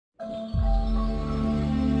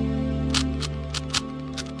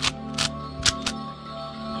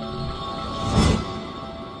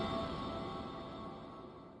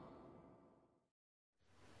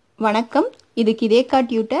வணக்கம், இது கிதேக்கா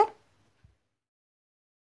டியூட்டர்.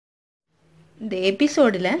 இந்த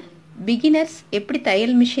எபிசோடில் பிகினர்ஸ் எப்படி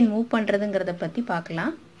தையல் மிஷின் மூவ் பண்ணுறதுங்கிறத பற்றி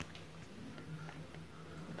பார்க்கலாம்.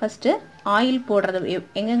 ஃபஸ்ட்டு ஆயில் போடுறது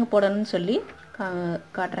எங்கெங்கே போடணும்னு சொல்லி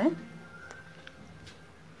காட்டுறேன்.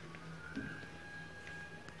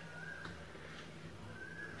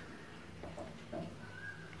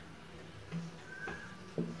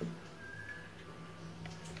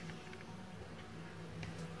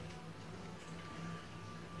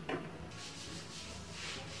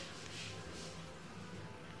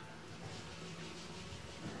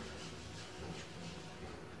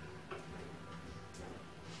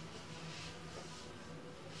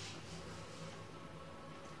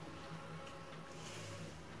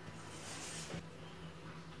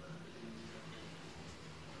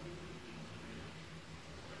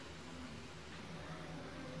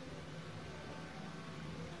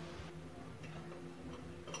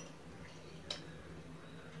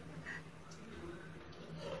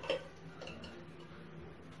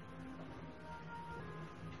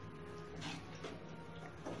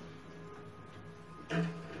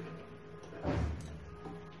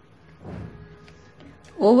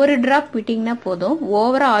 ஒவ்வொரு டிராப் விட்டிங்கன்னா போதும்,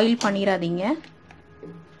 ஓவரா ஆயில் பண்ணிடாதீங்க.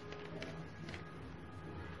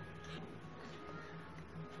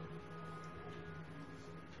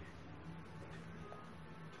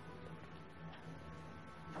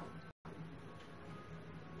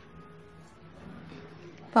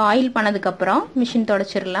 இப்போ ஆயில் பண்ணதுக்கப்புறம் மிஷின்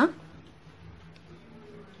தொடச்சிடலாம்.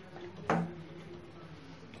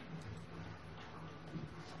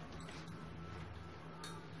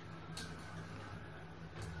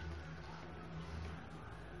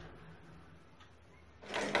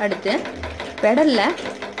 அடுத்து பெடலில்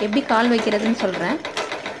எப்படி கால் வைக்கிறதுன்னு சொல்கிறேன்.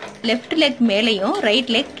 லெஃப்ட் லெக் மேலேயும் ரைட்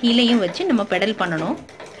லெக் கீழேயும் வச்சு நம்ம பெடல் பண்ணணும்.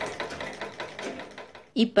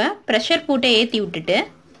 இப்போ ப்ரெஷர் பூட்டை ஏற்றி விட்டுட்டு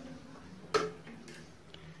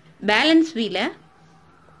பேலன்ஸ் வீலை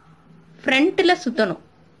ஃப்ரண்ட்டில் சுற்றணும்.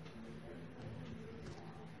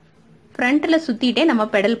 ஃப்ரண்ட்டில் சுற்றிட்டே நம்ம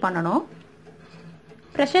பெடல் பண்ணணும்.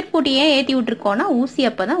 ப்ரெஷர் பூட்டை ஏன் ஏற்றி விட்டுருக்கோன்னா ஊசி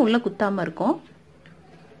அப்போ தான் உள்ளே குத்தாமல் இருக்கும்.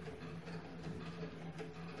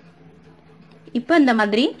 இப்போ இந்த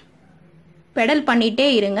மாதிரி பெடல் பண்ணிகிட்டே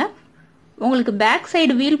இருங்க. உங்களுக்கு பேக்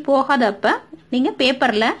சைடு வீல் போகாதப்ப நீங்கள்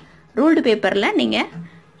பேப்பரில், ரூல்டு பேப்பரில் நீங்கள்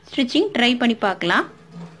ஸ்டிச்சிங் ட்ரை பண்ணி பார்க்கலாம்.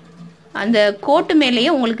 அந்த கோட்டு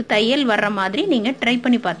மேலேயே உங்களுக்கு தையல் வர்ற மாதிரி நீங்கள் ட்ரை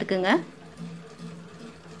பண்ணி பார்த்துக்குங்க.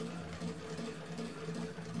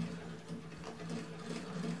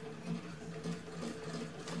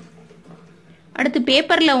 அடுத்து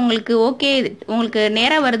பேப்பரில் உங்களுக்கு ஓகே, உங்களுக்கு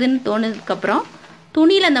நேராக வருதுன்னு தோணுதுக்கப்புறம்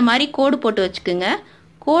துணியில் அந்த மாதிரி கோடு போட்டு வச்சுக்கோங்க.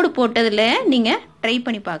 கோடு போட்டதில் நீங்கள் ட்ரை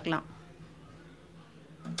பண்ணி பார்க்கலாம்.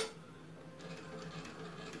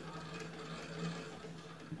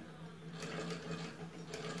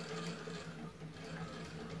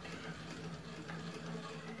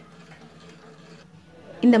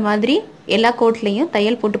 இந்த மாதிரி எல்லா கோட்லேயும்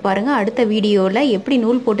தையல் போட்டு பாருங்கள். அடுத்த வீடியோவில் எப்படி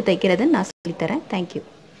நூல் போட்டு தைக்கிறதுன்னு நான் சொல்லித்தரேன். தேங்க்யூ.